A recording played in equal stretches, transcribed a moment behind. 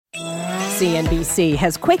CNBC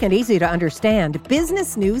has quick and easy to understand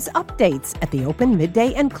business news updates at the open,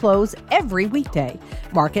 midday, and close every weekday.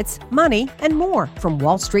 Markets, money, and more from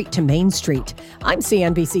Wall Street to Main Street. I'm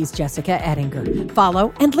CNBC's Jessica Ettinger.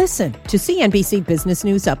 Follow and listen to CNBC Business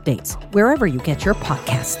News Updates wherever you get your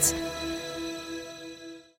podcasts.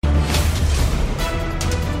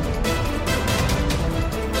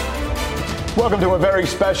 Welcome to a very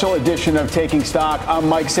special edition of Taking Stock. I'm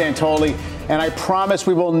Mike Santoli, and I promise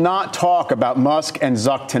we will not talk about Musk and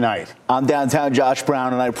Zuck tonight. I'm downtown Josh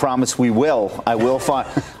Brown, and I promise we will. I will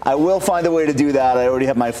find a way to do that. I already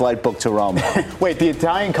have my flight booked to Rome. Wait, the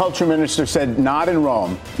Italian culture minister said not in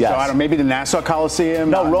Rome. Yes. So I don't, maybe the Nassau Coliseum?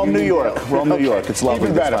 No, Rome, New York. Rome, New York. It's lovely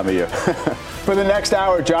Even this better. time of year. For the next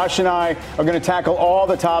hour, Josh and I are going to tackle all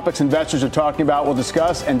the topics investors are talking about. We'll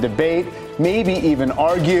discuss and debate, maybe even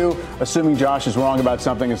argue, assuming Josh is wrong about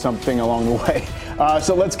something and something along the way.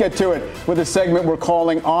 So let's get to it with a segment we're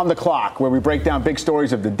calling On the Clock, where we break down big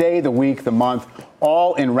stories of the day, the week, the month,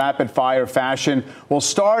 all in rapid-fire fashion. We'll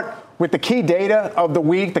start with the key data of the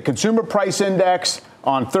week, the consumer price index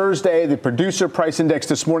on Thursday, the producer price index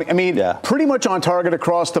this morning. I mean, pretty much on target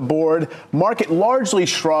across the board. Market largely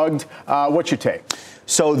shrugged. What's your take?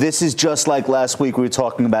 So this is just like last week we were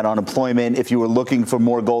talking about unemployment. If you were looking for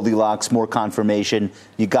more Goldilocks, more confirmation,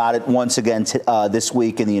 you got it once again this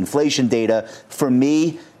week in the inflation data. For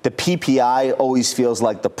me, the PPI always feels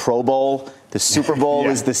like the Pro Bowl. The Super Bowl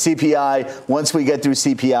is the CPI. Once we get through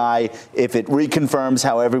CPI, if it reconfirms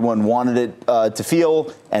how everyone wanted it to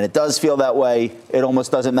feel, and it does feel that way, it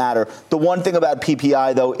almost doesn't matter. The one thing about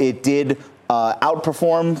PPI, though, it did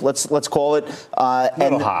outperform, let's call it. A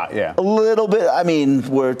little hot, yeah. A little bit. I mean,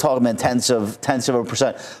 we're talking about tenths of a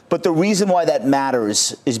percent. But the reason why that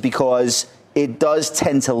matters is because it does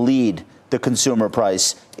tend to lead the consumer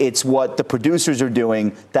price. It's what the producers are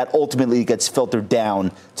doing that ultimately gets filtered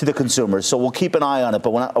down to the consumers. So we'll keep an eye on it.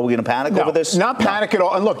 But are we going to panic over this? Not panic at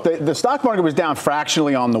all. And look, the stock market was down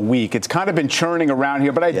fractionally on the week. It's kind of been churning around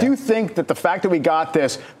here. But I do think that the fact that we got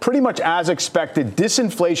this pretty much as expected,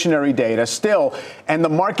 disinflationary data still, and the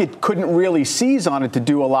market couldn't really seize on it to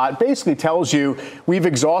do a lot, basically tells you we've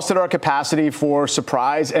exhausted our capacity for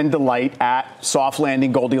surprise and delight at soft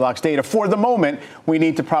landing Goldilocks data. For the moment, we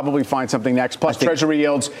need to probably find something next. Plus, Treasury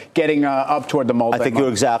yields getting up toward the multi-month I think you're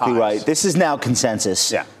exactly highs. right. This is now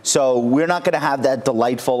consensus. Yeah. So we're not going to have that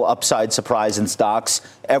delightful upside surprise in stocks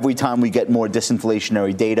every time we get more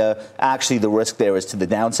disinflationary data. Actually, the risk there is to the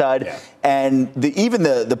downside. Yeah. And even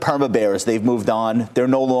the perma bears, they've moved on. They're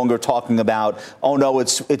no longer talking about, oh no,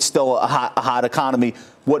 it's still a hot economy.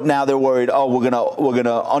 What now they're worried? Oh, we're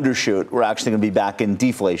gonna undershoot. We're actually gonna be back in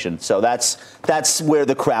deflation. So that's where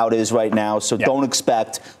the crowd is right now. So don't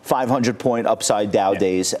expect 500-point upside Dow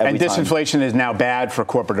days every time. And disinflation is now bad for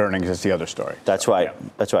corporate earnings. That's the other story. That's right. Yeah.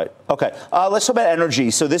 That's right. Okay. Let's talk about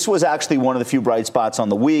energy. So this was actually one of the few bright spots on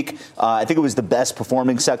the week. I think it was the best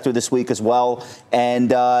performing sector this week as well.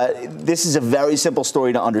 And this is a very simple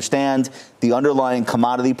story to understand. The underlying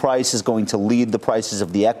commodity price is going to lead the prices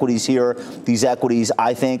of the equities here. These equities,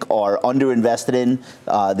 I think, are underinvested in.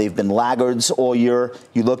 They've been laggards all year.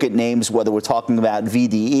 You look at names, whether we're talking about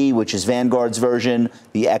VDE, which is Vanguard's version,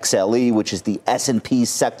 the XLE, which is the S&P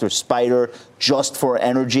sector spider, just for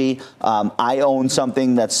energy. I own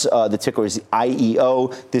something that's the ticker is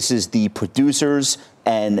IEO. This is the producers.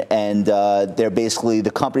 And they're basically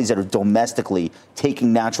the companies that are domestically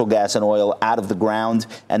taking natural gas and oil out of the ground.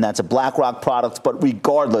 And that's a BlackRock product. But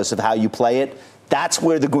regardless of how you play it, that's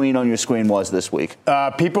where the green on your screen was this week.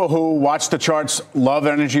 People who watch the charts love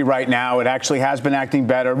energy right now. It actually has been acting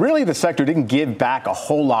better. Really, the sector didn't give back a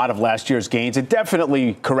whole lot of last year's gains. It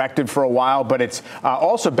definitely corrected for a while, but it's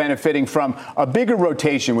also benefiting from a bigger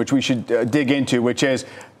rotation, which we should dig into, which is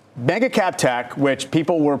mega cap tech, which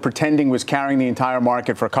people were pretending was carrying the entire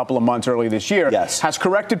market for a couple of months early this year, has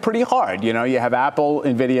corrected pretty hard. You know, you have Apple,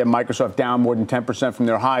 Nvidia, Microsoft down more than 10% from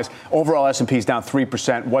their highs. Overall, S&P is down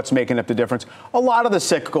 3%. What's making up the difference? A lot of the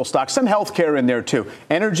cyclical stocks, some healthcare in there too.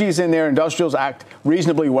 Energy's in there. Industrials act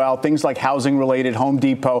reasonably well. Things like housing-related, Home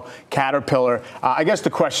Depot, Caterpillar. I guess the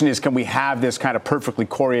question is, can we have this kind of perfectly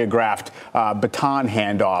choreographed baton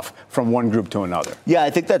handoff from one group to another? Yeah, I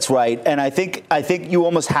think that's right. And I think you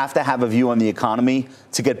almost have to have a view on the economy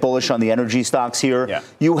to get bullish on the energy stocks here. Yeah.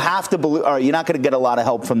 You have to believe, all right, you're not going to get a lot of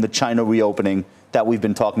help from the China reopening that we've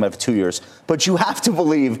been talking about for 2 years. But you have to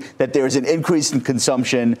believe that there's an increase in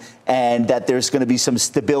consumption and that there's going to be some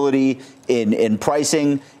stability in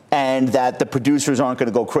pricing and that the producers aren't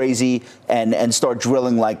going to go crazy and start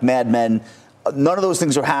drilling like madmen. None of those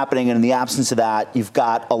things are happening, and in the absence of that, you've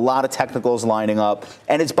got a lot of technicals lining up.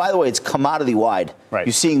 And it's, by the way, it's commodity-wide. Right.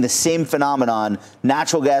 You're seeing the same phenomenon.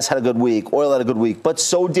 Natural gas had a good week, oil had a good week, but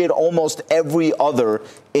so did almost every other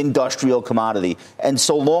industrial commodity. And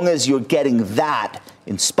so long as you're getting that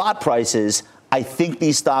in spot prices, I think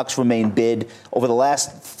these stocks remain bid. Over the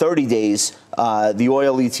last 30 days, the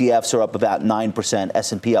oil ETFs are up about 9%,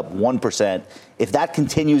 S&P up 1%. If that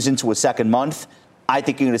continues into a second month, I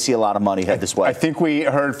think you're going to see a lot of money head this way. I think we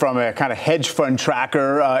heard from a kind of hedge fund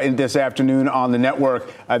tracker in this afternoon on the network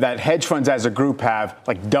that hedge funds as a group have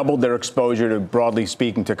like doubled their exposure to, broadly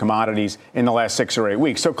speaking, to commodities in the last 6 or 8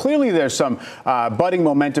 weeks. So clearly there's some budding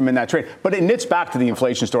momentum in that trade. But it knits back to the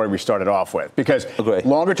inflation story we started off with, because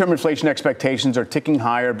longer-term inflation expectations are ticking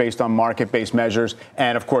higher based on market-based measures.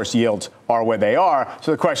 And, of course, yields are where they are.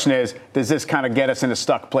 So the question is, does this kind of get us in a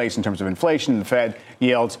stuck place in terms of inflation, the Fed,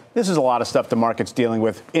 yields? This is a lot of stuff the market's dealing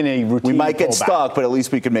with in a routine. We might get pullback. stuck, but at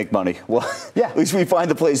least we can make money. Well, yeah. At least we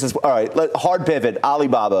find the places. All right, hard pivot.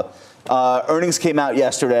 Alibaba. Earnings came out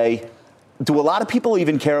yesterday. Do a lot of people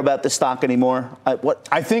even care about this stock anymore?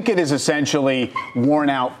 I think it is essentially worn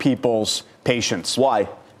out people's patience. Why?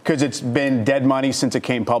 Because it's been dead money since it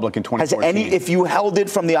came public in 2014. If you held it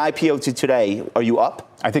from the IPO to today, are you up?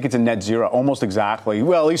 I think it's a net zero, almost exactly.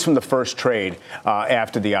 Well, at least from the first trade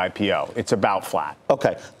after the IPO. It's about flat.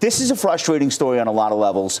 Okay. This is a frustrating story on a lot of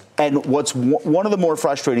levels. And what's one of the more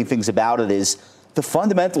frustrating things about it is the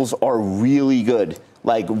fundamentals are really good.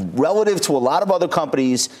 Like, relative to a lot of other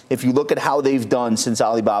companies, if you look at how they've done since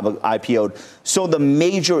Alibaba IPO'd. So the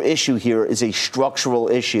major issue here is a structural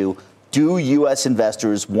issue. Do U.S.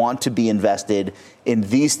 investors want to be invested in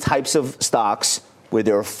these types of stocks where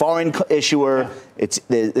they're a foreign issuer?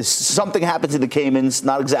 There's something happens in the Caymans,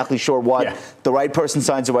 not exactly sure what. Yeah. The right person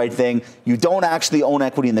signs the right thing. You don't actually own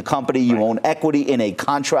equity in the company. You own equity in a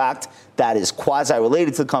contract that is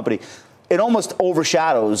quasi-related to the company. It almost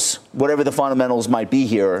overshadows whatever the fundamentals might be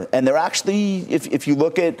here. And they're actually, if you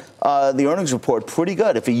look at the earnings report, pretty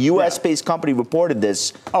good. If a U.S.-based company reported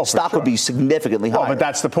this, stock would be significantly higher. Well, but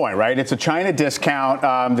that's the point, right? It's a China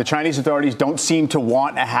discount. The Chinese authorities don't seem to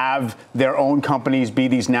want to have their own companies be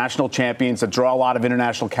these national champions that draw a lot of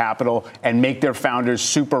international capital and make their founders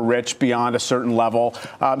super rich beyond a certain level.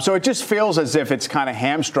 So it just feels as if it's kind of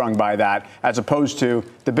hamstrung by that, as opposed to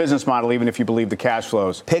the business model, even if you believe the cash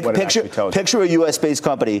flows. Picture a U.S.-based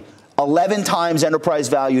company, 11 times enterprise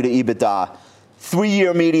value to EBITDA.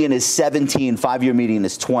 3-year median is 17, 5-year median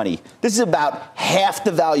is 20. This is about half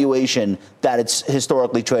the valuation that it's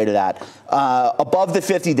historically traded at. Above the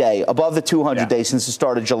 50-day, above the 200-day since the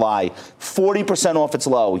start of July, 40% off its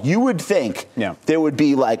low. You would think there would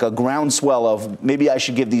be like a groundswell of maybe I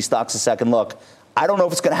should give these stocks a second look. I don't know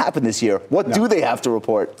if it's going to happen this year. What do they have to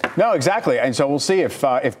report? No, exactly. And so we'll see if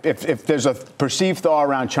there's a perceived thaw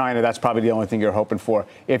around China. That's probably the only thing you're hoping for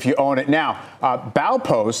if you own it. Now,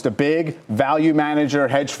 Baupost, a big value manager,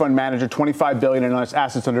 hedge fund manager, $25 billion in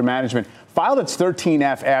assets under management, filed its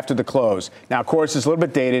 13F after the close. Now, of course, it's a little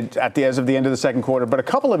bit dated as of the end of the second quarter, but a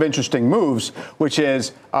couple of interesting moves, which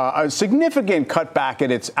is a significant cutback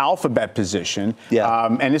at its Alphabet position.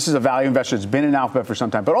 And this is a value investor that's been in Alphabet for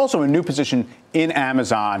some time, but also a new position in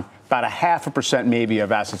Amazon, about 0.5% maybe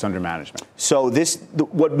of assets under management. So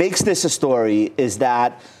what makes this a story is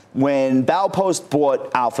that when Baupost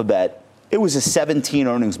bought Alphabet, it was a 17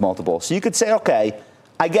 earnings multiple. So you could say, okay,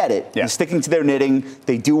 I get it. They're sticking to their knitting.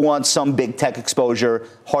 They do want some big tech exposure.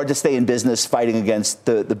 Hard to stay in business fighting against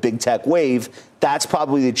the big tech wave. That's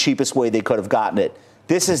probably the cheapest way they could have gotten it.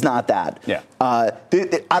 This is not that. I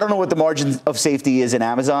don't know what the margin of safety is in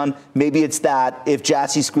Amazon. Maybe it's that if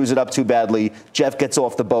Jassy screws it up too badly, Jeff gets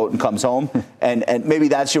off the boat and comes home. and maybe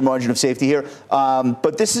that's your margin of safety here.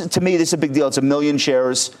 But to me, this is a big deal. It's 1 million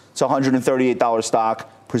shares. It's a $138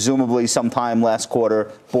 stock. Presumably sometime last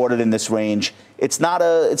quarter, bought it in this range. It's not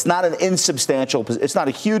an insubstantial, it's not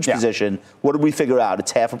a huge position. What did we figure out?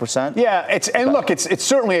 It's 0.5%? Yeah, it's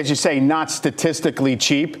certainly, as you say, not statistically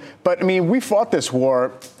cheap. But I mean, we fought this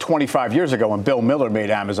war 25 years ago when Bill Miller made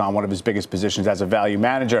Amazon one of his biggest positions as a value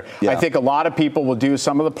manager. I think a lot of people will do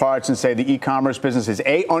some of the parts and say the e-commerce business is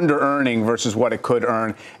under earning versus what it could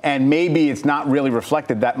earn. And maybe it's not really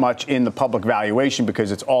reflected that much in the public valuation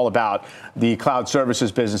because it's all about the cloud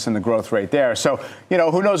services business and the growth rate there. So,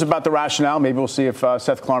 who knows about the rationale? Maybe we'll see if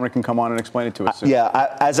Seth Klarman can come on and explain it to us soon.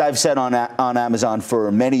 As I've said on Amazon for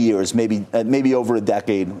many years, maybe over a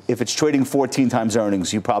decade, if it's trading 14 times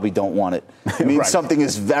earnings, you probably don't want it. It means something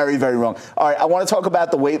is very, very wrong. All right, I want to talk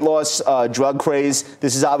about the weight loss drug craze.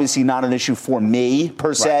 This is obviously not an issue for me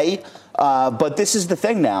per se, but this is the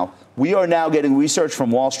thing now. We are now getting research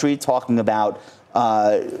from Wall Street talking about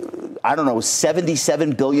I don't know,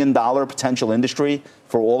 $77 billion potential industry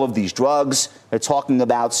for all of these drugs. They're talking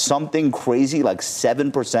about something crazy like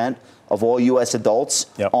 7% of all U.S. adults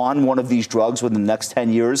on one of these drugs within the next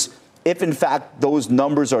 10 years. If, in fact, those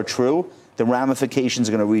numbers are true, the ramifications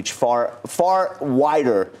are going to reach far, far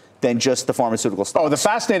wider than just the pharmaceutical stocks. Oh, the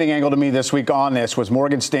fascinating angle to me this week on this was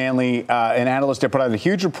Morgan Stanley, an analyst that put out a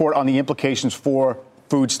huge report on the implications for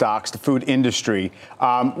food stocks, the food industry.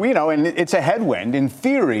 And it's a headwind in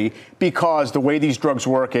theory because the way these drugs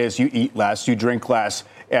work is you eat less, you drink less.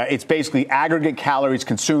 It's basically aggregate calories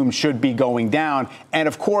consumed should be going down. And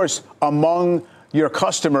of course, among your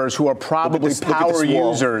customers who are probably power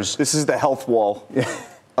users. This is the health wall.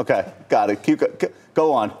 Okay, got it.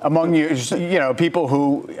 Go on. Among people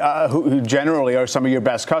who generally are some of your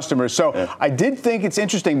best customers. So I did think it's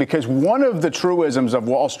interesting because one of the truisms of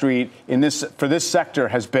Wall Street for this sector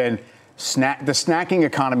has been the snacking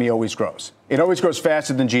economy always grows. It always grows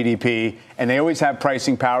faster than GDP, and they always have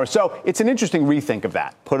pricing power. So it's an interesting rethink of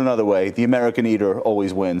that. Put another way, the American eater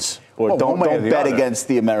always wins. Or don't bet against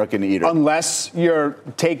the American eater. Unless you're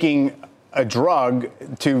taking a drug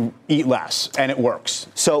to eat less, and it works.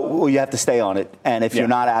 So you have to stay on it. And if you're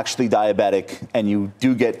not actually diabetic and you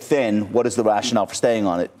do get thin, what is the rationale for staying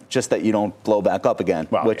on it? Just that you don't blow back up again.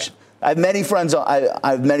 Well, I have many friends. I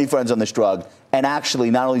have many friends on this drug, and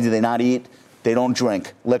actually, not only do they not eat, they don't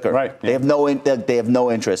drink liquor. Right. They have no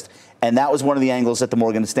interest, and that was one of the angles that the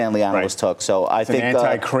Morgan Stanley analyst took. So I think an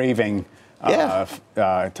anti-craving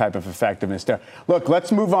type of effectiveness there. Look,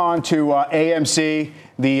 let's move on to AMC,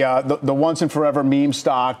 the once and forever meme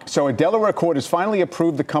stock. So a Delaware court has finally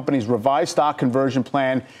approved the company's revised stock conversion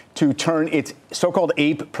plan to turn its so-called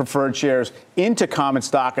APE preferred shares into common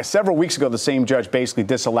stock. Several weeks ago, the same judge basically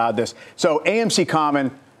disallowed this. So AMC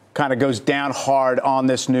Common kind of goes down hard on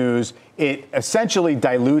this news. It essentially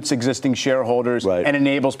dilutes existing shareholders and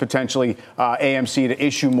enables potentially AMC to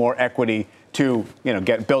issue more equity to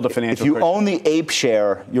build a financial. If you own the APE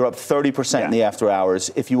share, you're up 30% in the after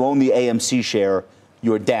hours. If you own the AMC share,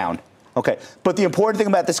 you're down. Okay, but the important thing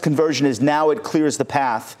about this conversion is now it clears the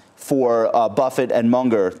path for Buffett and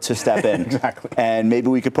Munger to step in. Exactly. And maybe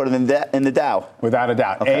we could put it in the Dow. Without a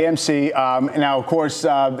doubt. Okay. AMC, now, of course,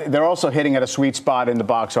 they're also hitting at a sweet spot in the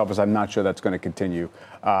box office. I'm not sure that's going to continue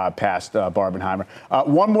past Barbenheimer.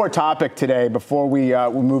 One more topic today before we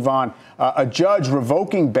move on. A judge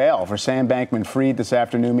revoking bail for Sam Bankman-Fried this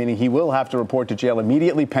afternoon, meaning he will have to report to jail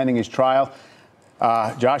immediately pending his trial.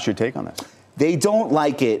 Josh, your take on this? They don't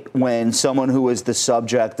like it when someone who is the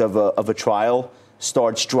subject of a trial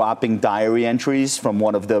starts dropping diary entries from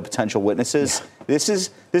one of the potential witnesses. Yeah. This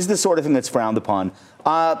is the sort of thing that's frowned upon.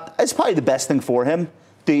 It's probably the best thing for him,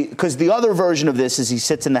 because the other version of this is he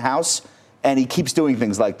sits in the House and he keeps doing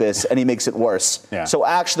things like this and he makes it worse. Yeah. So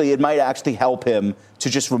actually, it might actually help him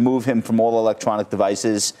to just remove him from all electronic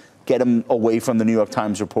devices, get him away from the New York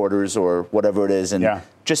Times reporters or whatever it is, and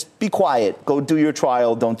just be quiet. Go do your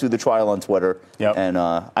trial. Don't do the trial on Twitter. Yep. And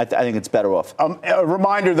I think it's better off. A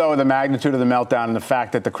reminder, though, of the magnitude of the meltdown and the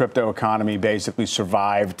fact that the crypto economy basically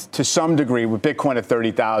survived to some degree. With Bitcoin at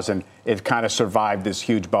 30,000, it kind of survived this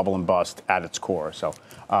huge bubble and bust at its core. So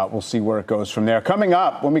we'll see where it goes from there. Coming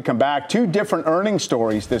up, when we come back, two different earnings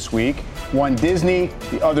stories this week. One Disney,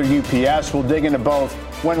 the other UPS. We'll dig into both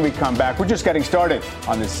when we come back. We're just getting started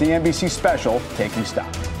on the CNBC special, Taking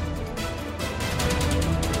Stock.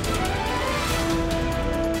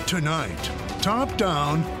 Tonight, top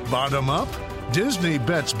down, bottom up, Disney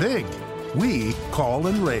bets big. We call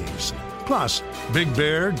and raise. Plus, Big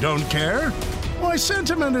Bear don't care? Why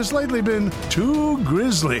sentiment has lately been too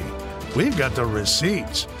grisly. We've got the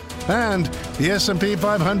receipts. And the S&P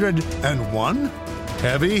 501?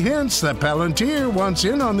 Heavy hints that Palantir wants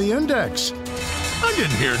in on the index. I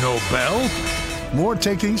didn't hear no bell. More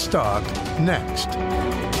Taking Stock next.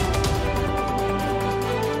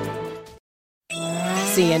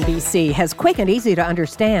 CNBC has quick and easy to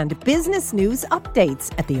understand business news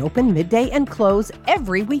updates at the open, midday, and close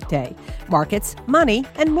every weekday. Markets, money,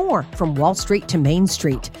 and more from Wall Street to Main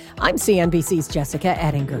Street. I'm CNBC's Jessica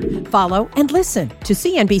Ettinger. Follow and listen to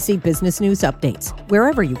CNBC Business News Updates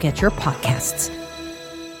wherever you get your podcasts.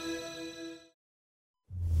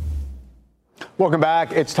 Welcome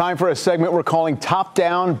back. It's time for a segment we're calling Top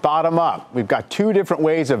Down, Bottom Up. We've got two different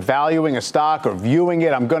ways of valuing a stock or viewing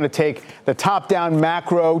it. I'm going to take the top-down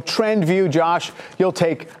macro trend view. Josh, you'll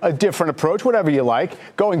take a different approach, whatever you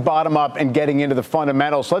like, going bottom up and getting into the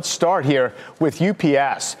fundamentals. Let's start here with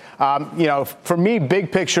UPS. For me,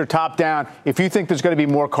 big picture, top down, if you think there's going to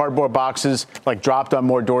be more cardboard boxes like dropped on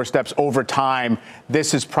more doorsteps over time,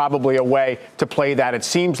 this is probably a way to play that. It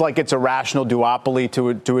seems like it's a rational duopoly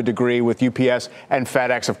to a degree with UPS. and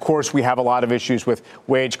FedEx. Of course, we have a lot of issues with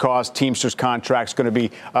wage costs. Teamsters contracts going to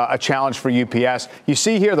be a challenge for UPS. You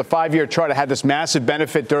see here the 5-year chart. It had this massive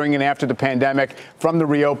benefit during and after the pandemic from the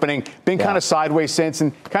reopening. Been kind of sideways since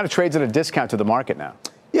and kind of trades at a discount to the market now.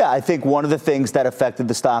 Yeah, I think one of the things that affected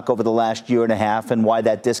the stock over the last year and a half and why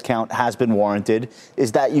that discount has been warranted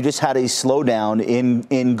is that you just had a slowdown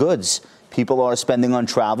in goods. People are spending on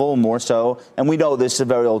travel more so, and we know this is a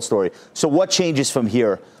very old story. So what changes from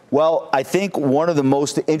here? Well, I think one of the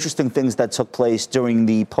most interesting things that took place during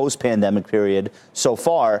the post-pandemic period so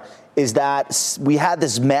far is that we had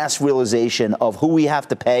this mass realization of who we have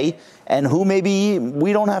to pay and who maybe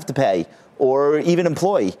we don't have to pay or even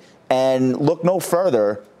employ. And look no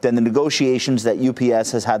further than the negotiations that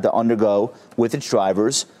UPS has had to undergo with its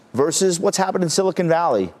drivers versus what's happened in Silicon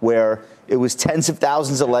Valley, where it was tens of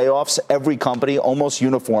thousands of layoffs, every company almost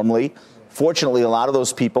uniformly. Fortunately, a lot of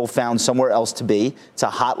those people found somewhere else to be. It's a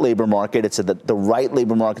hot labor market. It's the right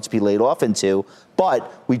labor market to be laid off into.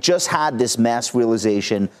 But we just had this mass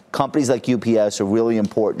realization. Companies like UPS are really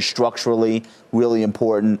important structurally, really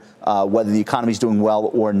important, whether the economy is doing well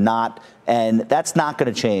or not. And that's not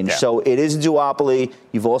going to change. Yeah. So it is a duopoly.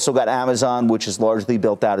 You've also got Amazon, which has largely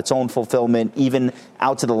built out its own fulfillment, even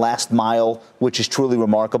out to the last mile, which is truly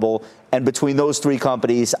remarkable. And between those three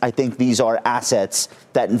companies, I think these are assets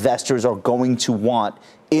that investors are going to want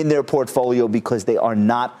in their portfolio because they are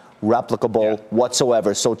not replicable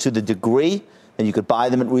whatsoever. So to the degree and you could buy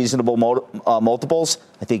them at reasonable multiples,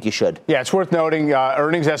 I think you should. Yeah, it's worth noting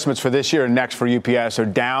earnings estimates for this year and next for UPS are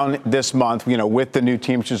down this month, with the new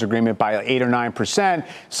Teamsters agreement by 8 or 9%.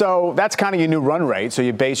 So that's kind of your new run rate. So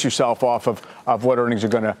you base yourself off of what earnings are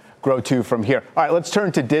going to grow to from here. All right, let's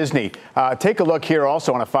turn to Disney. Take a look here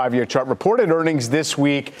also on a 5-year chart. Reported earnings this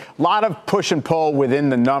week. A lot of push and pull within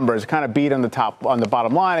the numbers. Kind of beat on the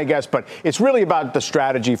bottom line, I guess. But it's really about the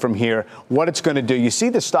strategy from here, what it's going to do. You see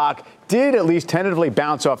the stock did at least tentatively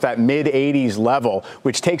bounce off that mid-80s level,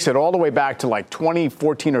 which takes it all the way back to like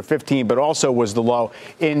 2014 or 15, but also was the low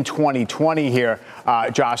in 2020 here,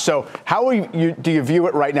 Josh. So how do you view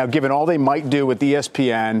it right now, given all they might do with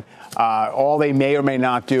ESPN, all they may or may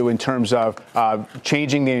not do in terms of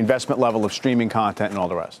changing the investment level of streaming content and all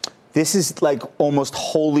the rest? This is like almost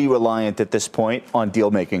wholly reliant at this point on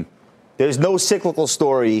deal making. There's no cyclical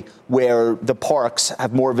story where the parks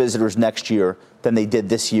have more visitors next year than they did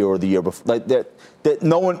this year or the year before. Like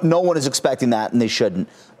no one is expecting that, and they shouldn't.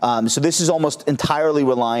 So this is almost entirely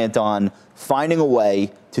reliant on finding a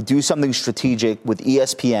way to do something strategic with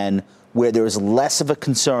ESPN where there is less of a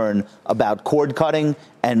concern about cord cutting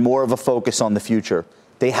and more of a focus on the future.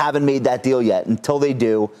 They haven't made that deal yet. Until they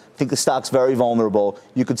do, I think the stock's very vulnerable.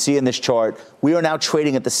 You could see in this chart, we are now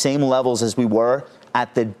trading at the same levels as we were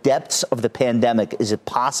at the depths of the pandemic. Is it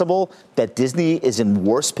possible that Disney is in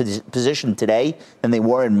worse position today than they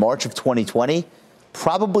were in March of 2020?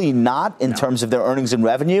 Probably not in terms of their earnings and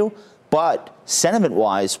revenue, but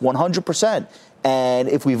sentiment-wise, 100%. And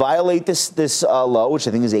if we violate this low, which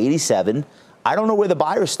I think is 87, I don't know where the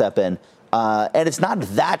buyers step in. And it's not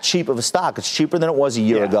that cheap of a stock. It's cheaper than it was a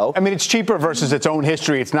year ago. I mean, it's cheaper versus its own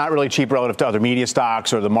history. It's not really cheap relative to other media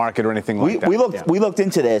stocks or the market or anything like that. We looked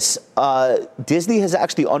into this. Disney has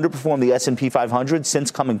actually underperformed the S&P 500 since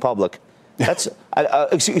coming public. That's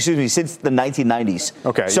excuse me, since the 1990s.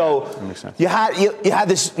 Okay. So that makes sense. you had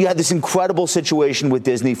this incredible situation with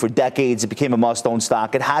Disney for decades. It became a must-own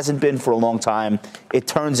stock. It hasn't been for a long time. It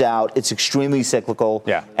turns out it's extremely cyclical.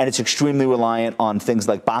 Yeah. And it's extremely reliant on things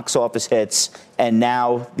like box office hits and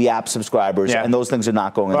now the app subscribers. Yeah. And those things are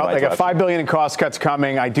not going in the right direction. They got $5 billion in cost cuts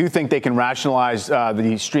coming. I do think they can rationalize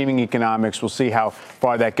the streaming economics. We'll see how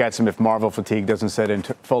far that gets them if Marvel fatigue doesn't set in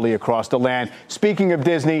fully across the land. Speaking of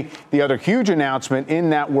Disney, the other huge announcement in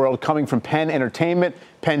that world coming from Penn Entertainment.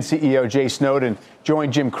 Penn CEO Jay Snowden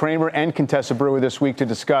joined Jim Cramer and Contessa Brewer this week to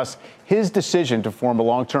discuss his decision to form a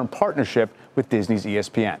long-term partnership with Disney's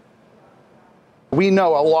ESPN. We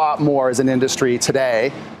know a lot more as an industry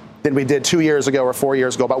today than we did 2 years ago or 4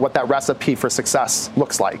 years ago about what that recipe for success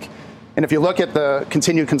looks like. And if you look at the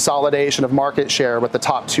continued consolidation of market share with the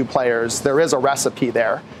top two players, there is a recipe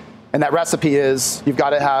there. And that recipe is you've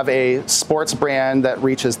got to have a sports brand that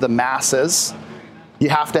reaches the masses. You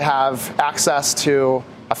have to have access to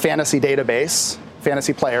a fantasy database,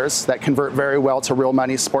 fantasy players that convert very well to real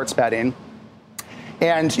money sports betting.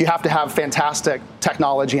 And you have to have fantastic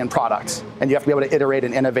technology and products. And you have to be able to iterate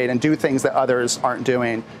and innovate and do things that others aren't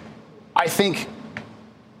doing. I think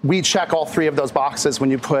we check all three of those boxes when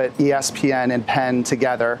you put ESPN and Penn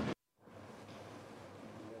together.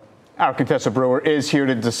 Our Contessa Brewer is here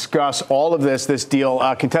to discuss all of this deal.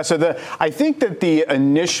 Contessa, I think that the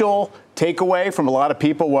initial takeaway from a lot of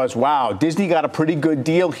people was, wow, Disney got a pretty good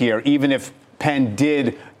deal here, even if Penn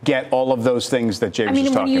did get all of those things that James was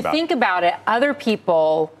talking about. When you think about it, other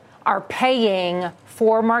people are paying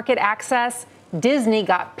for market access. Disney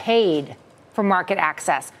got paid for market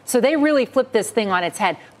access. So they really flipped this thing on its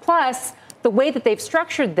head. Plus, the way that they've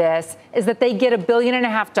structured this is that they get $1.5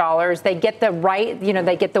 billion. They get the right,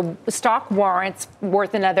 they get the stock warrants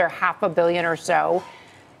worth another $500 million or so.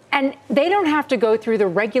 And they don't have to go through the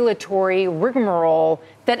regulatory rigmarole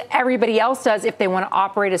that everybody else does if they want to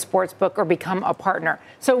operate a sports book or become a partner.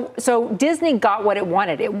 So Disney got what it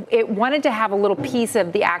wanted. It wanted to have a little piece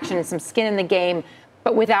of the action and some skin in the game,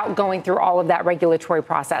 but without going through all of that regulatory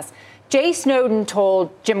process. Jay Snowden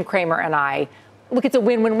told Jim Cramer and I, look, it's a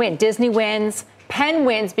win-win-win. Disney wins. Penn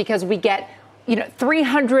wins because we get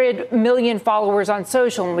 300 million followers on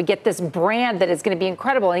social, and we get this brand that is going to be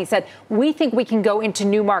incredible. And he said, we think we can go into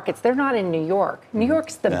new markets. They're not in New York. New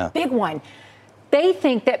York's the big one. They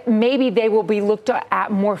think that maybe they will be looked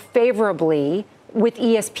at more favorably with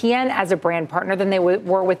ESPN as a brand partner than they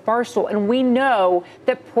were with Barstool. And we know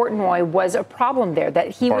that Portnoy was a problem there, that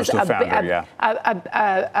he was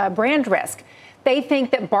a brand risk. They think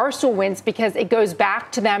that Barstool wins because it goes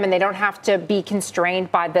back to them and they don't have to be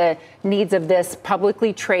constrained by the needs of this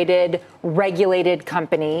publicly traded, regulated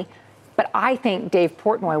company. But I think Dave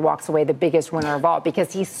Portnoy walks away the biggest winner of all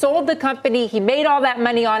because he sold the company. He made all that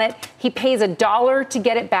money on it. He pays $1 to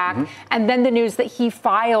get it back. And then the news that he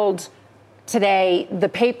filed today the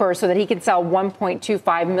paper so that he can sell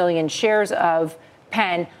 1.25 million shares of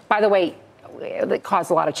Penn. By the way, that caused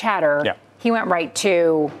a lot of chatter. Yeah. He went right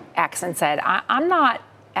to X and said, I'm not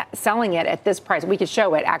selling it at this price. We could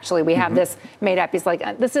show it. Actually, we have this made up. He's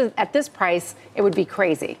like, this is at this price. It would be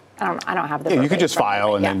crazy. I don't have the. Yeah, you could just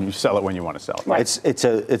file and then you sell it when you want to sell it. Right.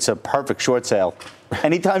 It's a perfect short sale.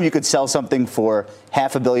 Anytime you could sell something for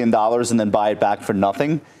 $500 million and then buy it back for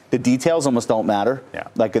nothing, the details almost don't matter. Yeah.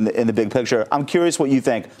 Like in the big picture. I'm curious what you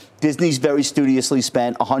think. Disney's very studiously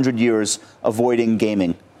spent 100 years avoiding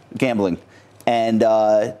gambling. And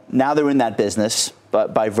now they're in that business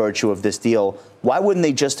by virtue of this deal. Why wouldn't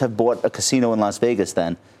they just have bought a casino in Las Vegas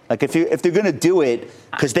then? Like if they're going to do it,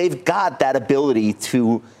 because they've got that ability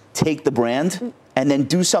to take the brand and then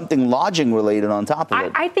do something lodging related on top of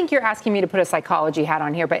it. I think you're asking me to put a psychology hat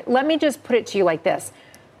on here, but let me just put it to you like this.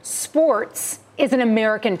 Sports is an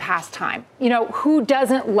American pastime. Who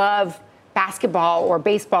doesn't love basketball or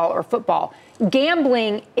baseball or football?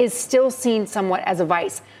 Gambling is still seen somewhat as a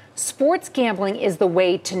vice. Sports gambling is the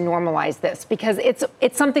way to normalize this because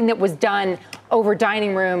it's something that was done over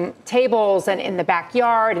dining room tables and in the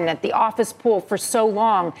backyard and at the office pool for so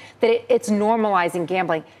long that it's normalizing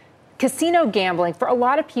gambling. Casino gambling, for a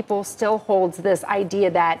lot of people, still holds this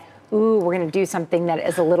idea that, ooh, we're going to do something that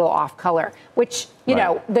is a little off color, which,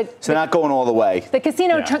 so they're not going all the way. The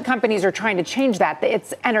casino companies are trying to change that.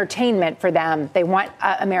 It's entertainment for them. They want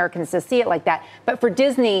Americans to see it like that. But for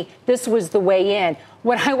Disney, this was the way in.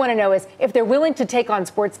 What I want to know is if they're willing to take on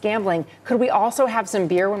sports gambling, could we also have some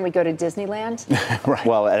beer when we go to Disneyland? Right.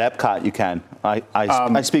 Well, at Epcot, you can.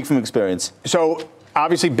 I speak from experience. So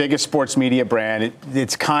obviously, biggest sports media brand.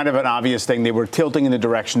 It's kind of an obvious thing. They were tilting in the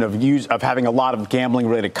direction of having a lot of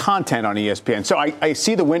gambling-related content on ESPN. So I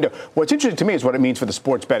see the window. What's interesting to me is what it means for the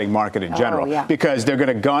sports betting market in general, because they're going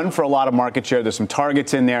to gun for a lot of market share. There's some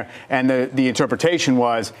targets in there, and the interpretation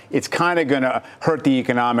was it's kind of going to hurt the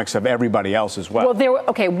economics of everybody else as well. Well,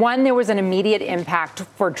 there was an immediate impact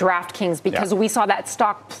for DraftKings because we saw that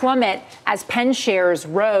stock plummet as Penn shares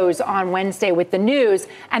rose on Wednesday with the news,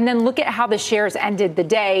 and then look at how the shares ended the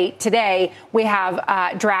day. Today, we have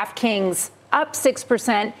DraftKings up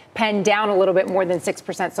 6%, Penn down a little bit more than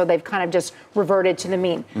 6%. So they've kind of just reverted to the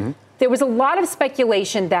mean. There was a lot of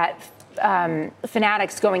speculation that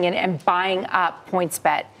Fanatics going in and buying up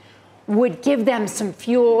PointsBet would give them some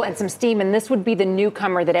fuel and some steam, and this would be the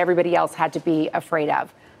newcomer that everybody else had to be afraid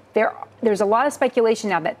of. There's a lot of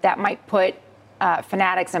speculation now that might put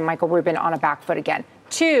Fanatics and Michael Rubin on a back foot again.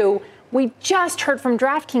 Two, we just heard from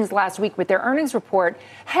DraftKings last week with their earnings report.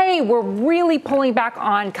 Hey, we're really pulling back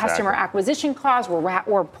on customer acquisition costs.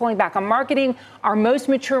 We're pulling back on marketing. Our most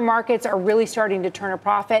mature markets are really starting to turn a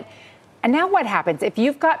profit. And now what happens? If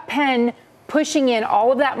you've got Penn pushing in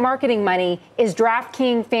all of that marketing money, is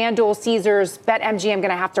DraftKings, FanDuel, Caesars, BetMGM going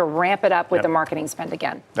to have to ramp it up with the marketing spend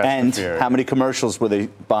again? And how many commercials were they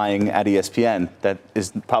buying at ESPN? That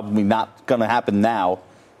is probably not going to happen now.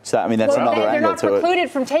 So, I mean, that's another angle to it. They're not precluded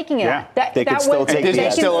from taking it. Yeah. They could still take it. Disney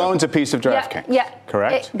still owns a piece of DraftKings. Yeah.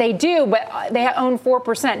 Correct? They do, but they own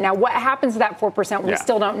 4%. Now, what happens to that 4%, we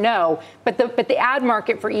still don't know. But the ad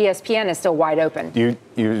market for ESPN is still wide open. Do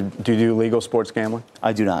you do legal sports gambling?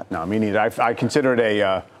 I do not. No, me neither. I consider it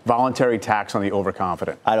a voluntary tax on the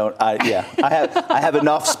overconfident. I have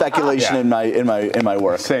enough speculation in my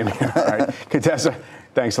work. Same here. All right. Contessa,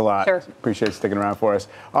 thanks a lot. Sure. Appreciate sticking around for us.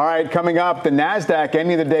 All right, coming up, the NASDAQ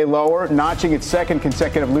ending the day lower, notching its second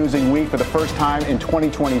consecutive losing week for the first time in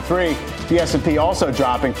 2023. The S&P also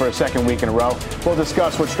dropping for a second week in a row. We'll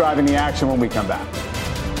discuss what's driving the action when we come back.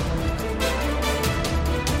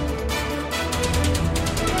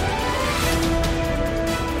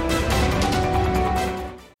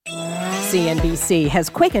 CNBC has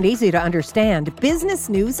quick and easy to understand business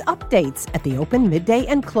news updates at the open, midday,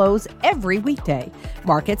 and close every weekday.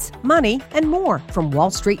 Markets, money, and more from Wall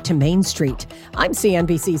Street to Main Street. I'm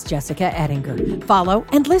CNBC's Jessica Ettinger. Follow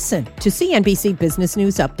and listen to CNBC Business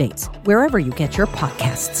News Updates wherever you get your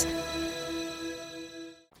podcasts.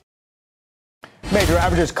 Major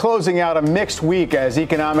averages closing out a mixed week as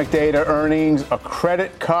economic data, earnings, a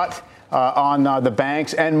credit cut on the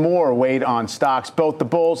banks, and more weighed on stocks. Both the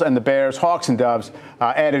bulls and the bears, hawks and doves,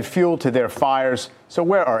 added fuel to their fires. So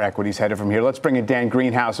where are equities headed from here? Let's bring in Dan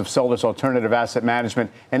Greenhouse of Solus Alternative Asset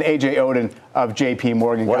Management and AJ Oden of JP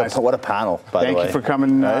Morgan. What a panel, by the way. Thank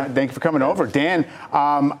you for coming over. Dan,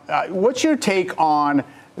 what's your take on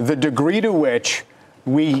the degree to which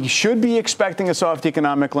we should be expecting a soft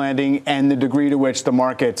economic landing and the degree to which the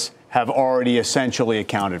markets have already essentially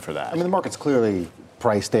accounted for that? I mean, the market's clearly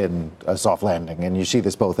priced in a soft landing, and you see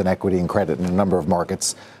this both in equity and credit in a number of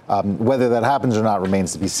markets. Whether that happens or not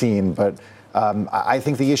remains to be seen, but I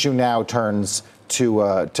think the issue now turns to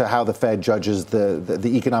how the Fed judges the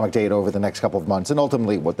economic data over the next couple of months and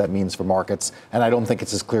ultimately what that means for markets, and I don't think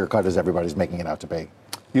it's as clear-cut as everybody's making it out to be.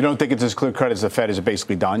 You don't think it's as clear-cut as the Fed is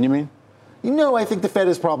basically done, you mean? No, I think the Fed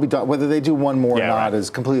is probably done. Whether they do one more or not is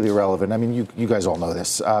completely irrelevant. I mean, you guys all know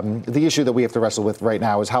this. The issue that we have to wrestle with right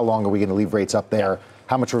now is how long are we going to leave rates up there?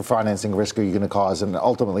 How much refinancing risk are you going to cause? And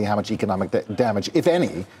ultimately, how much economic damage, if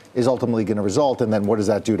any, is ultimately going to result? And then what does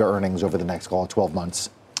that do to earnings over the next, 12 months?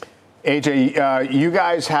 AJ, you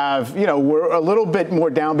guys have, we're a little bit more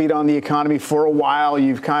downbeat on the economy for a while.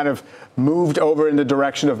 You've kind of moved over in the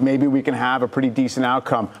direction of maybe we can have a pretty decent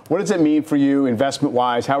outcome. What does it mean for you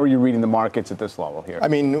investment-wise? How are you reading the markets at this level here? I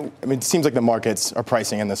mean, it seems like the markets are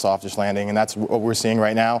pricing in the softish landing, and that's what we're seeing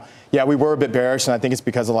right now. Yeah, we were a bit bearish, and I think it's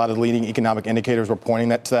because a lot of the leading economic indicators were pointing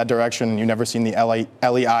to that direction. You've never seen the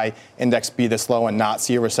LEI index be this low and not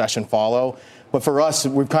see a recession follow. But for us,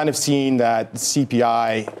 we've kind of seen that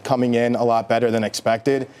CPI coming in a lot better than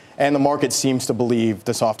expected, and the market seems to believe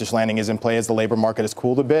the softish landing is in play as the labor market has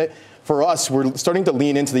cooled a bit. For us, we're starting to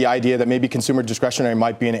lean into the idea that maybe consumer discretionary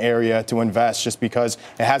might be an area to invest just because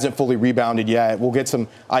it hasn't fully rebounded yet. We'll get some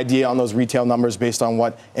idea on those retail numbers based on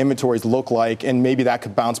what inventories look like, and maybe that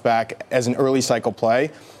could bounce back as an early cycle play.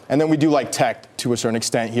 And then we do like tech to a certain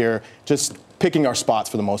extent here, just picking our spots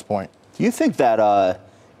for the most point. Do you think that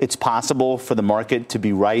it's possible for the market to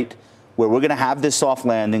be right, where we're going to have this soft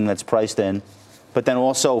landing that's priced in, but then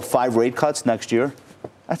also 5 rate cuts next year?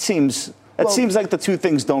 That seems like the two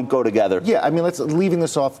things don't go together. Yeah, I mean, leaving the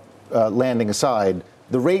soft landing aside,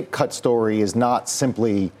 the rate cut story is not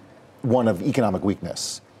simply one of economic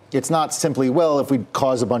weakness. It's not simply, well, if we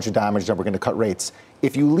cause a bunch of damage, then we're going to cut rates.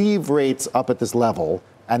 If you leave rates up at this level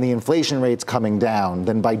and the inflation rate's coming down,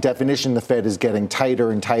 then by definition, the Fed is getting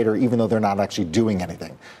tighter and tighter, even though they're not actually doing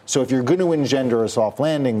anything. So if you're going to engender a soft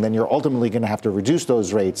landing, then you're ultimately going to have to reduce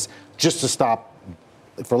those rates just to stop,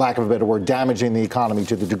 for lack of a better word, damaging the economy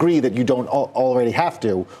to the degree that you don't already have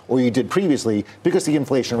to, or you did previously, because the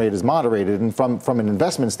inflation rate is moderated. And from an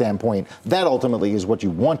investment standpoint, that ultimately is what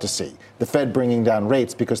you want to see. The Fed bringing down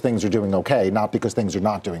rates because things are doing okay, not because things are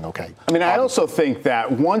not doing okay. I mean, I also think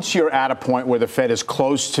that once you're at a point where the Fed is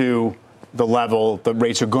close to the level the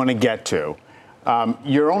rates are going to get to,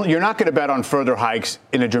 you're not going to bet on further hikes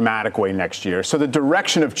in a dramatic way next year. So the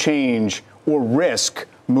direction of change or risk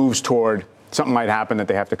moves toward something might happen that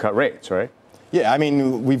they have to cut rates, right? Yeah, I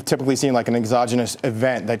mean, we've typically seen like an exogenous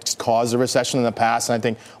event that's caused a recession in the past, and I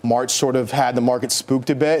think March sort of had the market spooked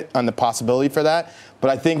a bit on the possibility for that. But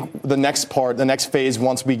I think the next phase,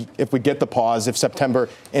 if we get the pause, if September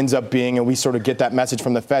ends up being, and we sort of get that message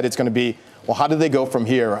from the Fed, it's going to be, well, how do they go from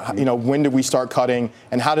here? When do we start cutting,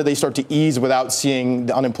 and how do they start to ease without seeing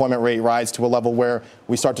the unemployment rate rise to a level where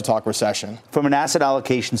we start to talk recession? From an asset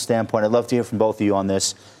allocation standpoint, I'd love to hear from both of you on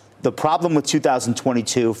this. The problem with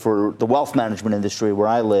 2022 for the wealth management industry where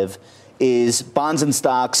I live is bonds and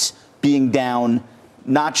stocks being down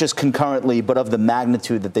not just concurrently, but of the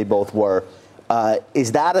magnitude that they both were.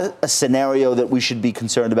 Is that a scenario that we should be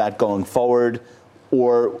concerned about going forward?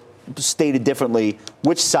 Or stated differently,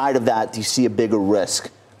 which side of that do you see a bigger risk?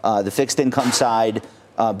 The fixed income side,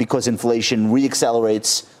 because inflation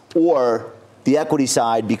reaccelerates, or the equity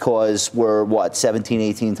side because we're, 17,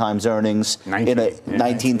 18 times earnings,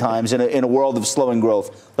 19 times in a world of slowing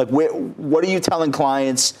growth? Like, what are you telling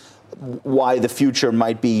clients why the future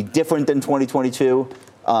might be different than 2022?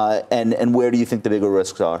 And where do you think the bigger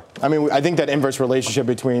risks are? I mean, I think that inverse relationship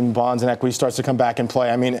between bonds and equity starts to come back in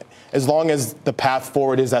play. I mean, as long as the path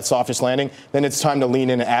forward is that softish landing, then it's time to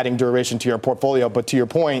lean in and adding duration to your portfolio. But to your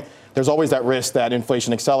point, there's always that risk that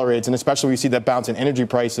inflation accelerates, and especially we see that bounce in energy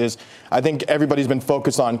prices. I think everybody's been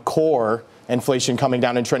focused on core inflation coming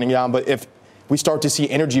down and trending down. But if we start to see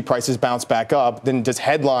energy prices bounce back up, then does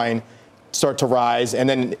headline start to rise? And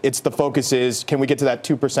then the focus is, can we get to that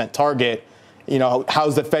 2% target? You know,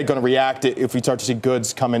 how's the Fed going to react if we start to see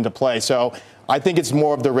goods come into play? So I think it's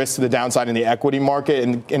more of the risk to the downside in the equity market,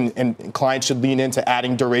 and clients should lean into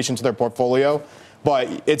adding duration to their portfolio.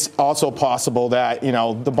 But it's also possible that, you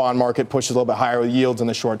know, the bond market pushes a little bit higher with yields in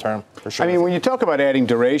the short term, for sure. I mean, when you talk about adding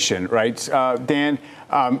duration, right, Dan,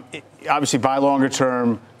 obviously buy longer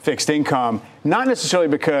term fixed income, not necessarily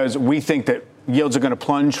because we think that yields are going to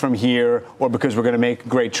plunge from here or because we're going to make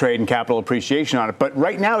great trade and capital appreciation on it. But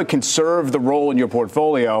right now it can serve the role in your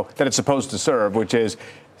portfolio that it's supposed to serve, which is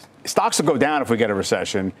stocks will go down if we get a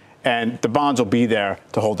recession, and the bonds will be there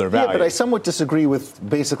to hold their value. Yeah, but I somewhat disagree with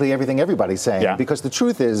basically everything everybody's saying, because the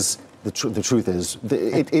truth is,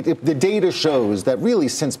 the data shows that really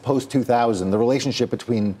since post-2000, the relationship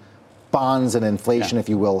between bonds and inflation, if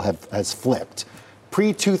you will, has flipped.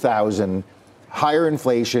 Pre-2000, higher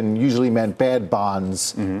inflation usually meant bad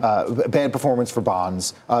bonds, bad performance for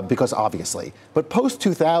bonds, because obviously. But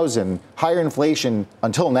post-2000, higher inflation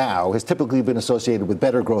until now has typically been associated with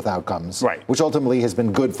better growth outcomes, which ultimately has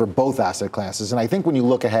been good for both asset classes. And I think when you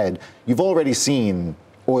look ahead, you've already seen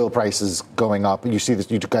oil prices going up. You see this.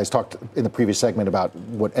 You guys talked in the previous segment about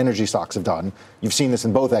what energy stocks have done. You've seen this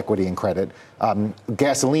in both equity and credit.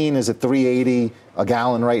 Gasoline is at $3.80 a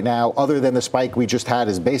gallon right now. Other than the spike we just had,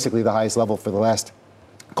 is basically the highest level for the last,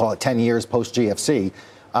 call it 10 years post GFC.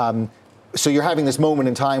 So you're having this moment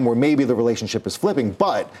in time where maybe the relationship is flipping.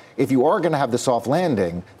 But if you are going to have the soft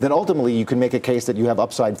landing, then ultimately you can make a case that you have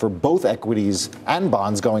upside for both equities and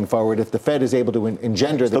bonds going forward if the Fed is able to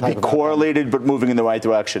engender the type of correlated but moving in the right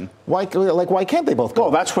direction. Why can't they both go?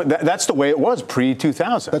 Well, that's the way it was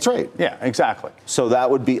pre-2000. That's right. Yeah, exactly. So that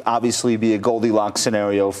would obviously be a Goldilocks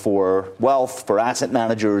scenario for wealth, for asset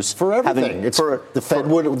managers, for everything. I'm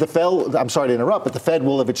sorry to interrupt, but the Fed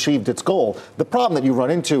will have achieved its goal. The problem that you run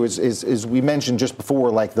into is we mentioned just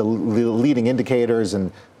before, like the leading indicators,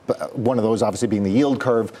 and one of those obviously being the yield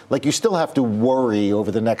curve. Like, you still have to worry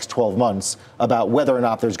over the next 12 months about whether or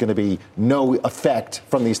not there's going to be no effect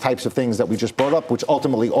from these types of things that we just brought up, which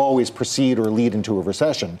ultimately always precede or lead into a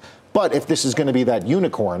recession. But if this is going to be that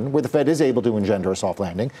unicorn where the Fed is able to engender a soft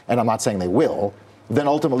landing, and I'm not saying they will, then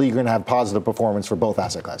ultimately you're going to have positive performance for both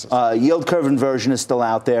asset classes. Yield curve inversion is still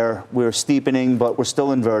out there. We're steepening, but we're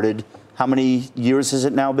still inverted. How many years has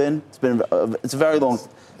it now been? It's a very long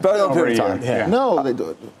period of time. Yeah.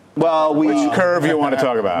 No. Well, which curve you want to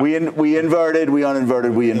talk about? We inverted, we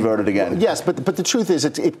uninverted, we inverted again. Yes, but the truth is,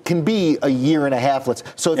 it can be a year and a half.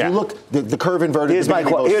 So if you look, the curve inverted.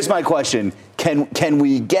 Here's my question: Can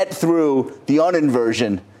we get through the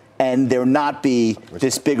uninversion and there not be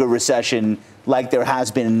this bigger recession like there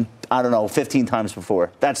has been, 15 times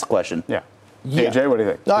before? That's the question. Yeah. AJ, what do you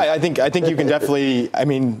think? No, I think you can definitely,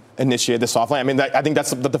 initiate the soft landing. I think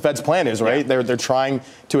that's what the Fed's plan is, right? Yeah. They're trying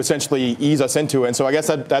to essentially ease us into it. And so I guess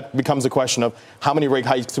that becomes a question of how many rate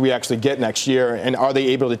hikes do we actually get next year, and are they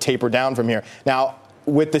able to taper down from here? Now,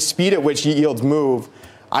 with the speed at which yields move,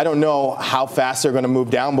 I don't know how fast they're going to move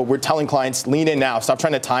down, but we're telling clients, lean in now. Stop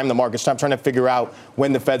trying to time the market. Stop trying to figure out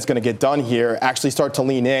when the Fed's going to get done here. Actually start to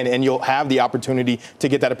lean in, and you'll have the opportunity to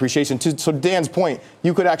get that appreciation. So Dan's point,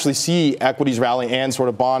 you could actually see equities rally and sort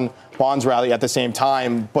of bonds rally at the same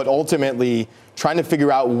time, but ultimately trying to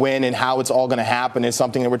figure out when and how it's all going to happen is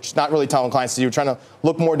something that we're just not really telling clients to do. We're trying to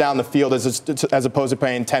look more down the field as opposed to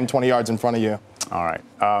paying 10, 20 yards in front of you. All right.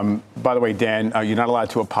 By the way, Dan, you're not allowed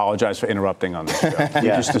to apologize for interrupting on this show. You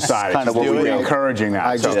just decided. Kind of what we're encouraging that.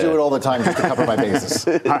 I just do it all the time just to cover my bases.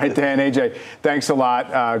 All right, Dan, AJ, thanks a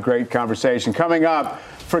lot. Great conversation. Coming up,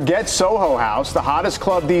 forget Soho House. The hottest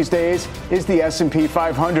club these days is the S&P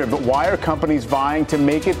 500. But why are companies vying to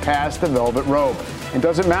make it past the velvet rope? It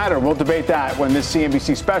doesn't matter. We'll debate that when this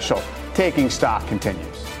CNBC special, Taking Stock, continues.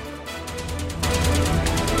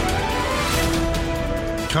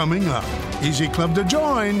 Coming up, easy club to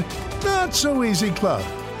join, not so easy club.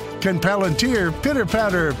 Can Palantir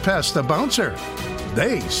pitter-patter past the bouncer?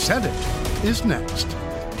 They said it is next.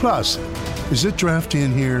 Plus, is it drafty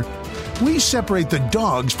in here? We separate the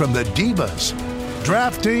dogs from the divas.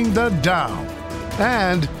 Drafting the Dow.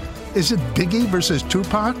 And is it Biggie versus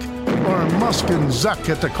Tupac? Or Musk and Zuck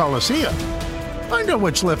at the Coliseum? Find out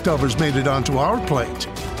which leftovers made it onto our plate.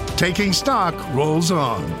 Taking Stock rolls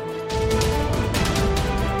on.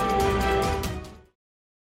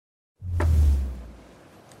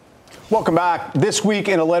 Welcome back. This week,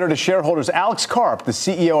 in a letter to shareholders, Alex Karp, the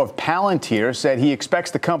CEO of Palantir, said he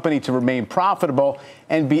expects the company to remain profitable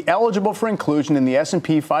and be eligible for inclusion in the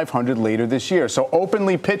S&P 500 later this year. So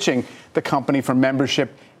openly pitching the company for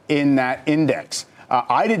membership in that index.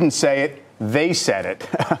 I didn't say it. They said it.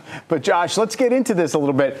 But Josh, let's get into this a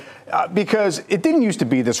little bit because it didn't used to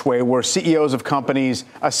be this way where CEOs of companies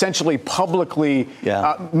essentially publicly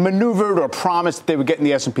maneuvered or promised that they would get in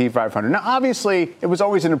the S&P 500. Now, obviously, it was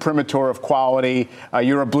always an imprimatur of quality.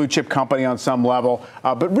 You're a blue chip company on some level.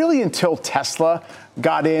 But really until Tesla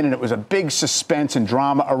got in and it was a big suspense and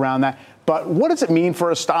drama around that. But what does it mean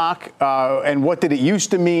for a stock, and what did it used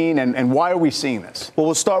to mean, and why are we seeing this? Well,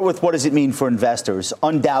 we'll start with what does it mean for investors.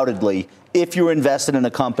 Undoubtedly, if you're invested in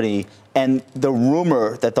a company and the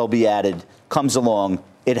rumor that they'll be added comes along,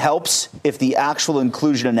 it helps. If the actual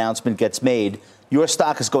inclusion announcement gets made, your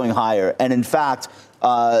stock is going higher. And in fact,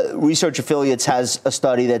 Research Affiliates has a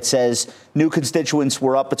study that says new constituents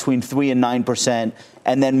were up between 3 and 9%,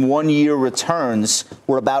 and then 1 year returns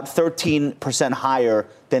were about 13% higher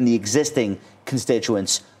than the existing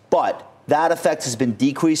constituents. But that effect has been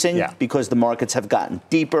decreasing because the markets have gotten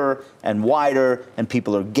deeper and wider, and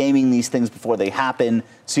people are gaming these things before they happen.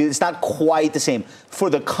 So it's not quite the same. For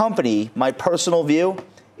the company, my personal view,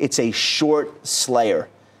 it's a short slayer.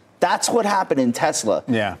 That's what happened in Tesla.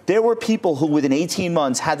 Yeah. There were people who within 18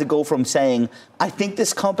 months had to go from saying, I think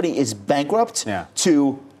this company is bankrupt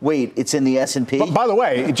to, wait, it's in the S&P. But by the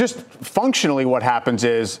way, just functionally what happens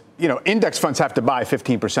is, index funds have to buy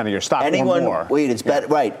 15% of your stock or more. Wait, it's better,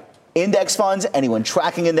 right. Index funds, anyone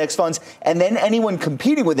tracking index funds, and then anyone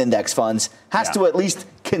competing with index funds has to at least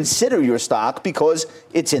consider your stock because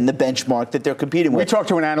it's in the benchmark that they're competing with. We talked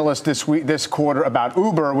to an analyst this quarter about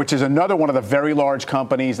Uber, which is another one of the very large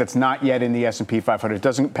companies that's not yet in the S&P 500. It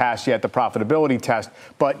doesn't pass yet the profitability test,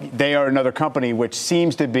 but they are another company which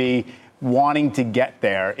seems to be wanting to get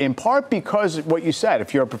there, in part because what you said,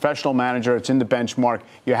 if you're a professional manager, it's in the benchmark,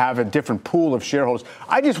 you have a different pool of shareholders.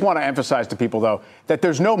 I just want to emphasize to people, though, that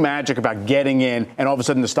there's no magic about getting in and all of a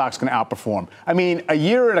sudden the stock's going to outperform. I mean, a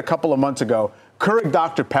year and a couple of months ago, Keurig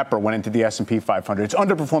Dr. Pepper went into the S&P 500. It's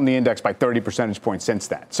underperformed the index by 30 percentage points since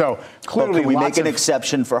then. So clearly, we make an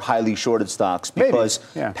exception for highly shorted stocks because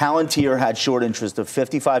Palantir had short interest of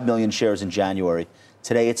 55 million shares in January.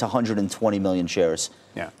 Today, it's 120 million shares.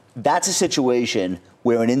 That's a situation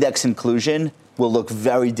where an index inclusion will look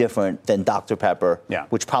very different than Dr. Pepper,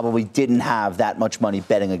 which probably didn't have that much money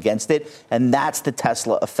betting against it. And that's the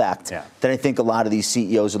Tesla effect that I think a lot of these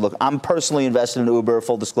CEOs will look. I'm personally invested in Uber,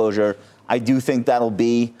 full disclosure. I do think that'll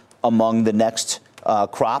be among the next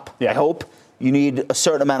crop, I hope. You need a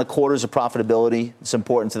certain amount of quarters of profitability. It's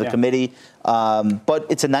important to the committee. But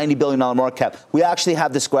it's a $90 billion market cap. We actually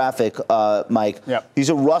have this graphic, Mike.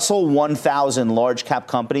 These are Russell 1000 large cap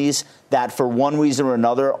companies that for one reason or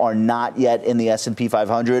another are not yet in the S&P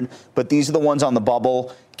 500. But these are the ones on the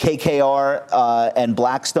bubble. KKR and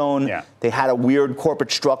Blackstone, they had a weird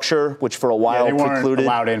corporate structure, which for a while they weren't precluded.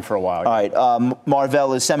 allowed in for a while. All right.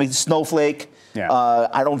 Marvell is Snowflake.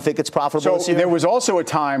 I don't think it's profitable this year. There was also a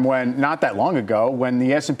time when, not that long ago, when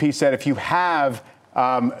the S&P said if you have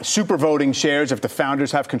super voting shares, if the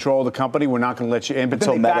founders have control of the company, we're not going to let you in. But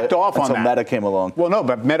then they backed off on that. Until Meta came along. Well, no,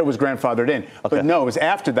 but Meta was grandfathered in. But no, it was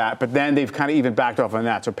after that. But then they've kind of even backed off on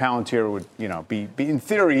that. So Palantir would, be in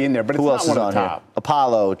theory in there. But it's not one of the top.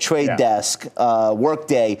 Apollo, Trade Desk,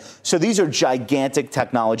 Workday. So these are gigantic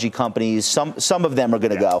technology companies. Some of them are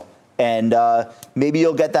going to go. And maybe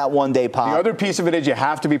you'll get that one day pop. The other piece of it is you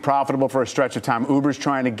have to be profitable for a stretch of time. Uber's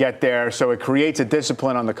trying to get there, so it creates a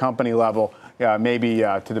discipline on the company level, maybe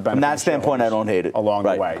to the benefit. From that standpoint, I don't hate it. Along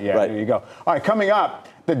the way, there you go. All right, coming up,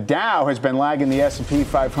 the Dow has been lagging the S&P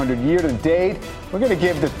 500 year to date. We're going to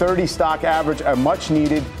give the 30 stock average a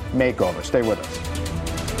much-needed makeover. Stay with us.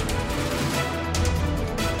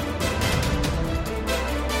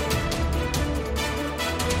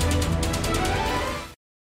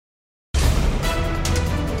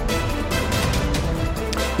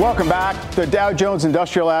 Welcome back. The Dow Jones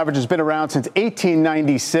Industrial Average has been around since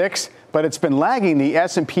 1896, but it's been lagging the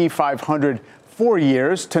S&P 500 for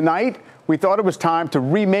years. Tonight, we thought it was time to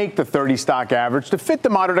remake the 30-stock average to fit the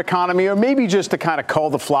modern economy, or maybe just to kind of cull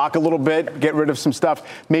the flock a little bit, get rid of some stuff.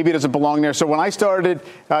 Maybe it doesn't belong there. So when I started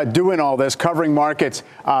doing all this, covering markets,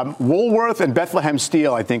 Woolworth and Bethlehem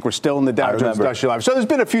Steel, I think, were still in the Dow Jones Industrial Average. So there's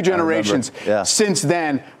been a few generations since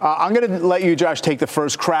then. I'm going to let you, Josh, take the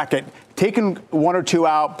first crack at taking one or two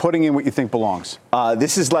out, putting in what you think belongs.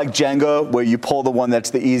 This is like Jenga, where you pull the one that's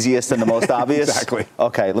the easiest and the most obvious. Exactly.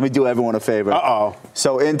 Okay, let me do everyone a favor. Uh-oh.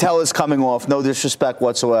 So Intel is coming off, no disrespect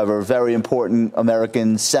whatsoever. Very important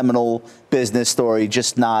American seminal business story,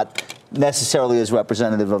 just not necessarily as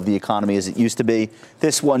representative of the economy as it used to be.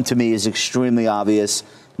 This one, to me, is extremely obvious.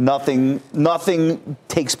 Nothing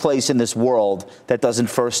takes place in this world that doesn't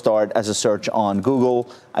first start as a search on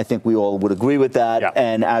Google. I think we all would agree with that. Yeah.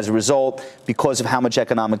 And as a result, because of how much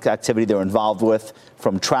economic activity they're involved with,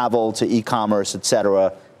 from travel to e-commerce, et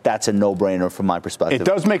cetera, that's a no-brainer from my perspective. It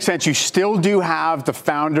does make sense. You still do have the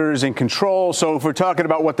founders in control. So if we're talking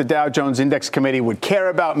about what the Dow Jones Index Committee would care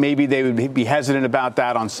about, maybe they would be hesitant about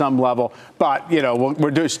that on some level. But, we're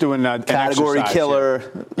just doing an category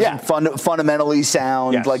killer, here. fundamentally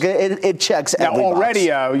sound. Yes. Like it checks now, every already,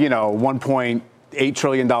 box. $1.8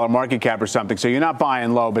 trillion market cap or something. So you're not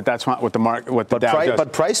buying low, but that's not what the Dow does.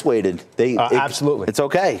 But price weighted. Absolutely. It's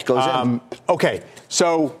okay. It goes in. Okay.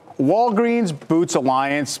 So Walgreens Boots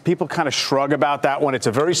Alliance, people kind of shrug about that one. It's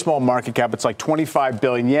a very small market cap. It's like $25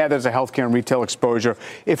 billion. Yeah, there's a healthcare and retail exposure.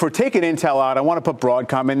 If we're taking Intel out, I want to put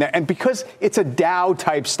Broadcom in there. And because it's a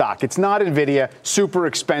Dow-type stock, it's not NVIDIA, super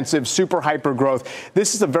expensive, super hyper growth.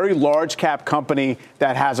 This is a very large cap company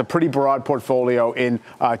that has a pretty broad portfolio in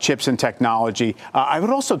chips and technology. I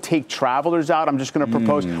would also take Travelers out. I'm just going to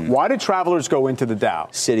propose. Why did Travelers go into the Dow?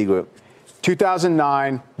 Citigroup.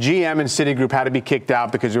 2009, GM and Citigroup had to be kicked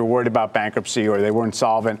out because they were worried about bankruptcy or they were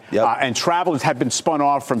insolvent. Yep. And Travelers had been spun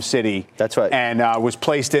off from Citi. That's right. And was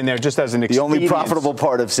placed in there just as an expedience. The only profitable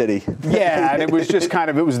part of Citi. Yeah, and it was just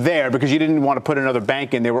it was there because you didn't want to put another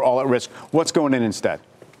bank in. They were all at risk. What's going in instead?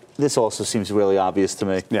 This also seems really obvious to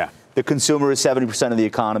me. Yeah. The consumer is 70% of the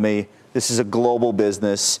economy. This is a global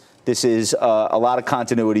business. This is a lot of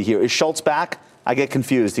continuity here. Is Schultz back? I get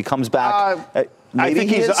confused. He comes back. I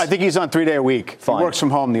think he's on 3 day a week. Fine. He works from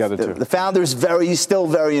home the other two. The founder's still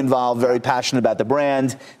very involved, very passionate about the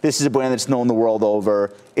brand. This is a brand that's known the world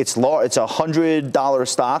over. It's large. It's $100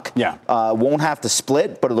 stock. Yeah. Won't have to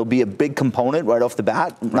split, but it'll be a big component right off the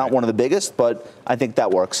bat. Right. Not one of the biggest, but I think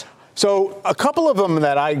that works. So a couple of them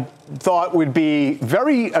that I thought would be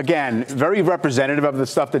very representative of the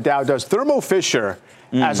stuff that Dow does. Thermo Fisher,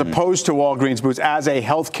 as opposed to Walgreens Boots, as a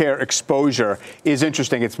healthcare exposure, is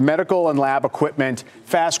interesting. It's medical and lab equipment,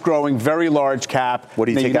 fast-growing, very large cap. What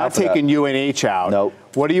do you take out for that? You're not taking UNH out. Nope.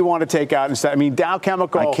 What do you want to take out instead? I mean, Dow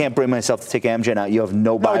Chemical. I can't bring myself to take Amgen out. You have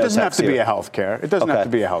no biotech. No, it doesn't have to here. be a healthcare. It doesn't have to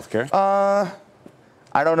be a healthcare.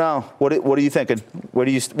 I don't know. What are you thinking? Where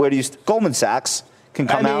do you? Goldman Sachs can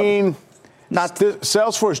come out. I mean,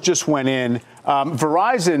 Salesforce just went in.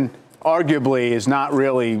 Verizon arguably is not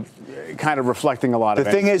really kind of reflecting a lot of it.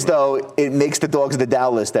 The thing is, though, it makes the dogs of the Dow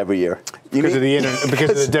list every year. Because of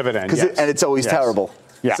the dividend. Yes. And it's always terrible.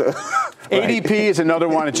 Yeah. So, ADP is another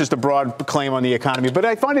one. It's just a broad claim on the economy. But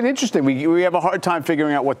I find it interesting. We have a hard time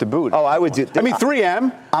figuring out what to boot. Oh, I would do. I mean,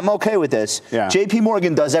 3M. I'm okay with this. Yeah. JP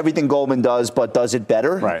Morgan does everything Goldman does, but does it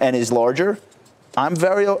better and is larger. I'm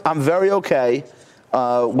very okay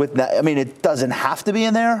with that. I mean, it doesn't have to be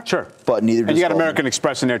in there. Sure. But neither does And you got Goldman. American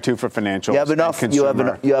Express in there, too, for financial. You have enough.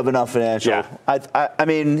 You have enough financial. Yeah. I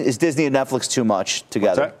mean, is Disney and Netflix too much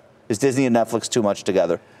together? What's that? Is Disney and Netflix too much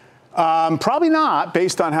together? Probably not,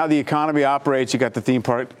 based on how the economy operates. You got the theme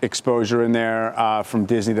park exposure in there from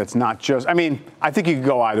Disney. That's not just. I mean, I think you could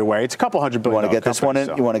go either way. It's a couple $100 billion. You want to get this one in?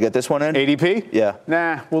 So. You want to get this one in? ADP? Yeah.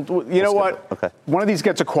 Nah. Well, you know what? Okay. One of these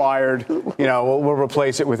gets acquired. We'll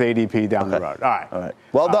replace it with ADP down the road. All right.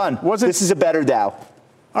 Well done. This is a better Dow.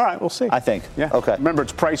 All right, we'll see. I think. Yeah. Okay. Remember,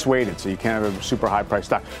 it's price weighted, so you can't have a super high price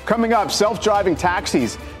stock. Coming up, self-driving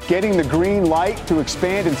taxis getting the green light to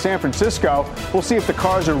expand in San Francisco. We'll see if the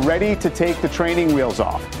cars are ready to take the training wheels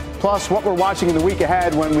off. Plus, what we're watching in the week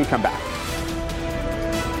ahead when we come back.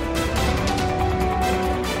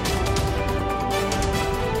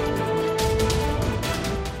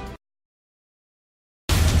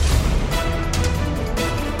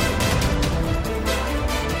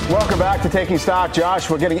 Welcome back to Taking Stock. Josh,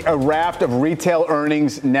 we're getting a raft of retail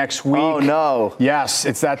earnings next week. Oh, no. Yes,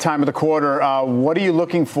 it's that time of the quarter. What are you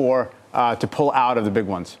looking for to pull out of the big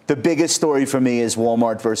ones? The biggest story for me is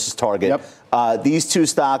Walmart versus Target. Yep. These two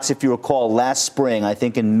stocks, if you recall, last spring, I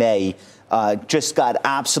think in May, just got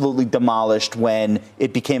absolutely demolished when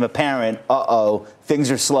it became apparent, things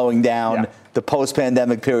are slowing down. Yeah. The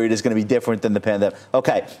post-pandemic period is going to be different than the pandemic.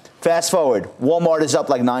 Okay, fast forward. Walmart is up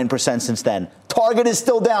like 9% since then. Target is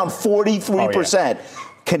still down 43%.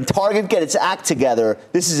 Can Target get its act together?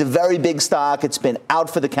 This is a very big stock. It's been out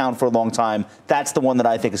for the count for a long time. That's the one that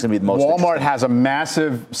I think is going to be the most Walmart has a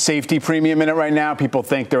massive safety premium in it right now. People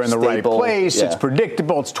think they're in the right place. Yeah. It's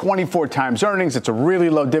predictable. It's 24 times earnings. It's a really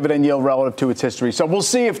low dividend yield relative to its history. So we'll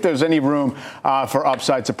see if there's any room for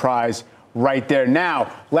upside surprise right there.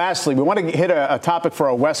 Now, lastly, we want to hit a topic for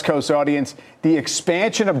our West Coast audience. The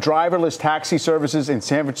expansion of driverless taxi services in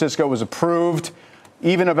San Francisco was approved,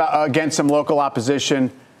 even against some local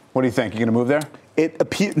opposition. What do you think? You going to move there?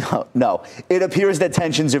 No. It appears that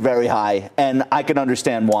tensions are very high, and I can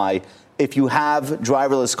understand why. If you have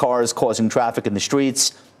driverless cars causing traffic in the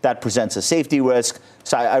streets, that presents a safety risk.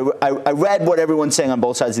 So I read what everyone's saying on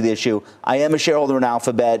both sides of the issue. I am a shareholder in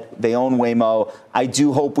Alphabet. They own Waymo. I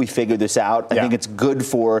do hope we figure this out. I think it's good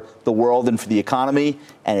for the world and for the economy,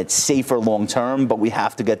 and it's safer long term, but we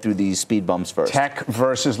have to get through these speed bumps first. Tech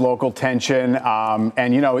versus local tension.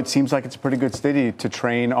 And, it seems like it's a pretty good city to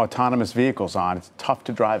train autonomous vehicles on. It's tough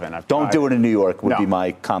to drive in. Don't do it in New York would be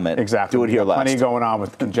my comment. Exactly. Do it here last. Plenty going on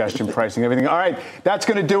with congestion pricing, everything. All right, that's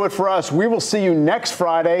going to do it for us. We will see you next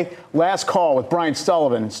Friday. Last Call with Brian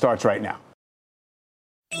Sullivan starts right now.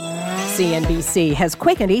 CNBC has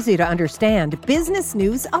quick and easy to understand business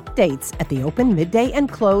news updates at the open, midday, and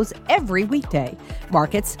close every weekday.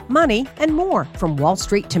 Markets, money, and more from Wall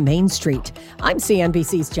Street to Main Street. I'm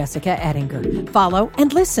CNBC's Jessica Ettinger. Follow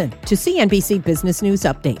and listen to CNBC Business News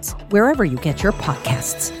Updates wherever you get your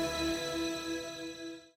podcasts.